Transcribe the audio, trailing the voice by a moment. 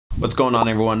What's going on,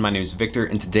 everyone? My name is Victor,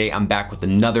 and today I'm back with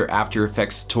another After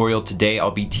Effects tutorial. Today I'll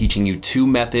be teaching you two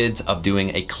methods of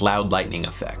doing a cloud lightning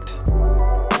effect.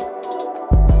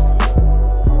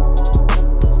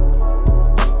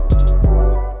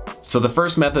 So the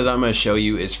first method I'm going to show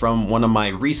you is from one of my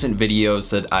recent videos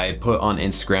that I put on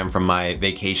Instagram from my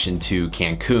vacation to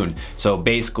Cancun. So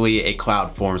basically a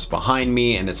cloud forms behind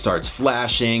me and it starts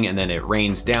flashing and then it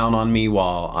rains down on me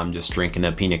while I'm just drinking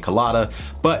a pina colada.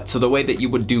 But so the way that you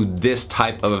would do this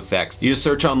type of effect, you just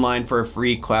search online for a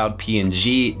free cloud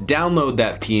PNG, download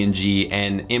that PNG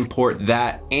and import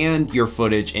that and your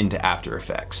footage into After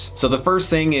Effects. So the first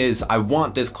thing is I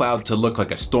want this cloud to look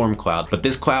like a storm cloud, but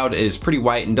this cloud is pretty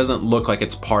white and doesn't look like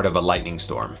it's part of a lightning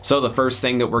storm. So the first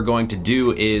thing that we're going to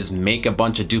do is make a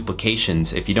bunch of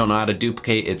duplications. If you don't know how to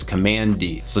duplicate, it's Command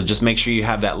D. So just make sure you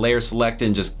have that layer selected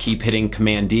and just keep hitting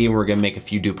Command D, and we're gonna make a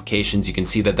few duplications. You can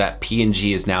see that that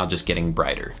PNG is now just getting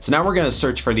brighter. So now we're gonna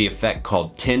search for the effect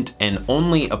called tint and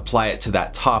only apply it to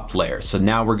that top layer. So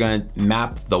now we're gonna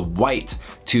map the white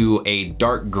to a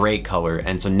dark gray color.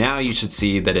 And so now you should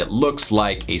see that it looks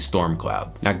like a storm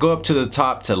cloud. Now go up to the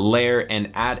top to layer and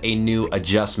add a new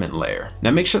adjustment layer.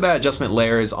 Now make sure that adjustment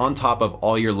layer is on top of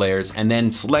all your layers, and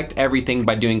then select everything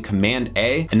by doing Command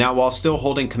A. And now while still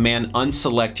holding Command,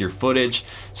 unselect your footage.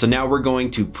 So now we're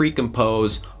going to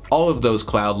pre-compose all of those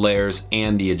cloud layers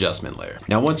and the adjustment layer.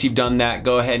 Now once you've done that,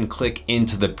 go ahead and click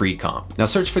into the pre-comp. Now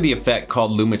search for the effect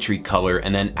called Lumetri Color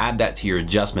and then add that to your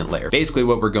adjustment layer. Basically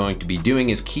what we're going to be doing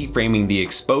is keyframing the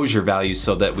exposure value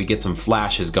so that we get some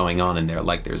flashes going on in there,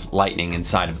 like there's lightning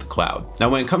inside of the cloud. Now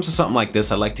when it comes to something like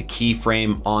this, I like to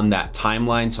keyframe on that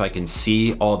timeline so I can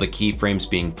see all the keyframes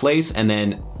being placed and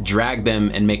then drag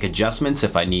them and make adjustments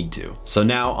if I need to. So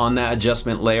now on that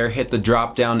adjustment layer, hit the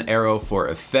drop down arrow for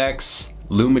effects,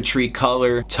 Lumetri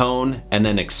Color, tone, and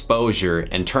then exposure,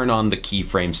 and turn on the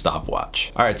keyframe stopwatch.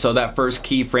 All right, so that first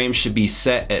keyframe should be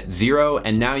set at 0,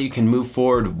 and now you can move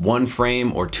forward 1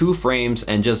 frame or 2 frames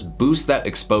and just boost that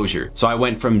exposure. So I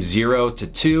went from 0 to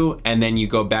 2, and then you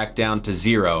go back down to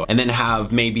 0, and then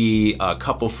have maybe a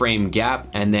couple frame gap,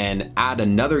 and then add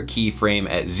another keyframe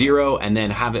at 0, and then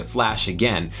have it flash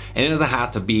again. And it doesn't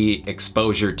have to be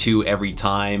exposure 2 every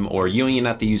time, or you don't even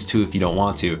have to use 2 if you don't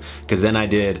want to, because then I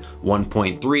did 1.3.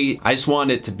 I just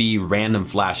want it to be random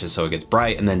flashes so it gets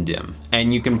bright and then dim.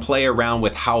 And you can play around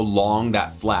with how long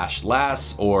that flash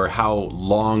lasts or how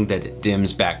long that it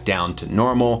dims back down to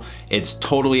normal. It's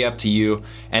totally up to you.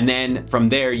 And then from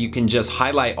there, you can just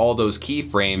highlight all those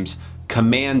keyframes,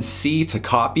 Command C to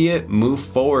copy it, move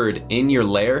forward in your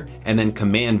layer, and then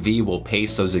Command V will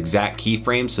paste those exact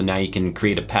keyframes. So now you can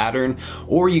create a pattern,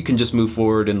 or you can just move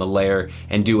forward in the layer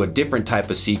and do a different type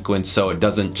of sequence so it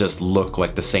doesn't just look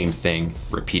like the same thing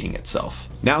repeating itself.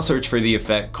 Now search for the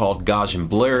effect called Gaussian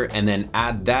Blur and then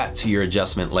add that to your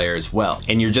adjustment layer as well.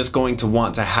 And you're just going to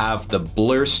want to have the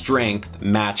blur strength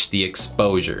match the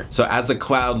exposure. So as the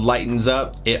cloud lightens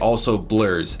up, it also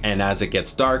blurs. And as it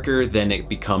gets darker, then it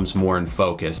becomes more in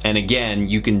focus. And again,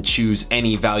 you can choose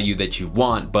any value that you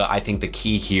want, but I think the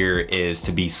key here is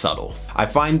to be subtle. I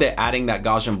find that adding that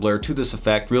Gaussian blur to this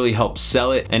effect really helps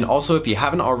sell it. And also if you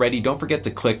haven't already, don't forget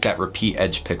to click that repeat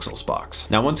edge pixels box.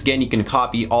 Now once again, you can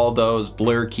copy all those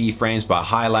blur keyframes by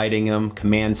highlighting them,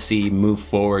 Command C, move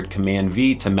forward, Command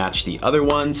V to match the other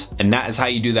ones. And that is how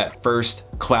you do that first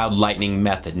cloud lightning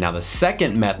method. Now the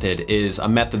second method is a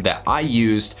method that I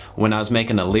used when I was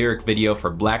making a lyric video for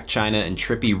Black China and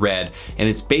Trippy Red, and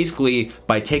it's basically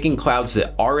by taking clouds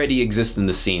that already exist in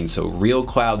the scene, so real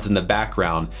clouds in the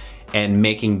background, and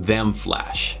making them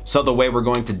flash. So the way we're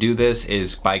going to do this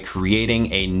is by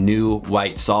creating a new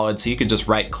white solid. So you could just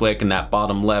right click in that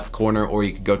bottom left corner, or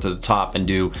you could go to the top and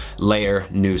do layer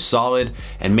new solid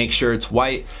and make sure it's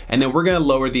white. And then we're gonna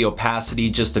lower the opacity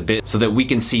just a bit so that we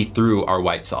can see through our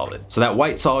white solid. So that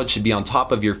white solid should be on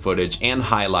top of your footage and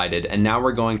highlighted. And now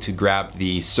we're going to grab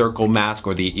the circle mask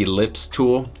or the ellipse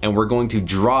tool, and we're going to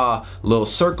draw little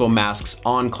circle masks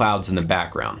on clouds in the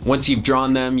background. Once you've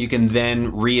drawn them, you can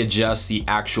then readjust the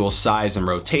actual size and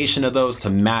rotation of those to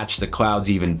match the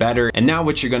clouds even better. And now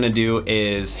what you're gonna do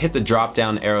is hit the drop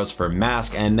down arrows for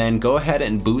mask and then go ahead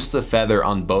and boost the feather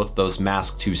on both those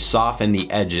masks to soften the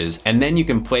edges. And then you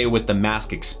can play with the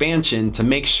mask expansion to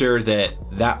make sure that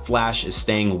that flash is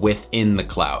staying within the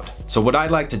cloud. So what I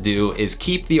like to do is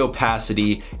keep the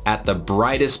opacity at the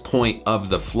brightest point of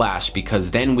the flash,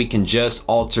 because then we can just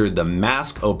alter the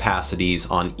mask opacities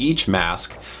on each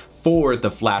mask before the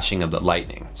flashing of the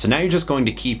lightning. So now you're just going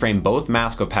to keyframe both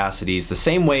mask opacities the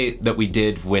same way that we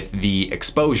did with the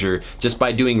exposure, just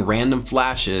by doing random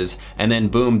flashes, and then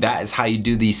boom, that is how you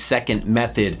do the second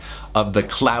method of the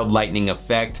cloud lightning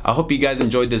effect. I hope you guys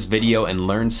enjoyed this video and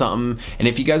learned something. And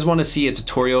if you guys want to see a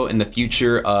tutorial in the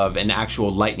future of an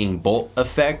actual lightning bolt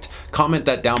effect, comment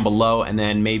that down below and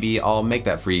then maybe I'll make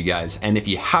that for you guys. And if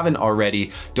you haven't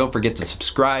already, don't forget to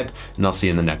subscribe, and I'll see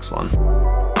you in the next one.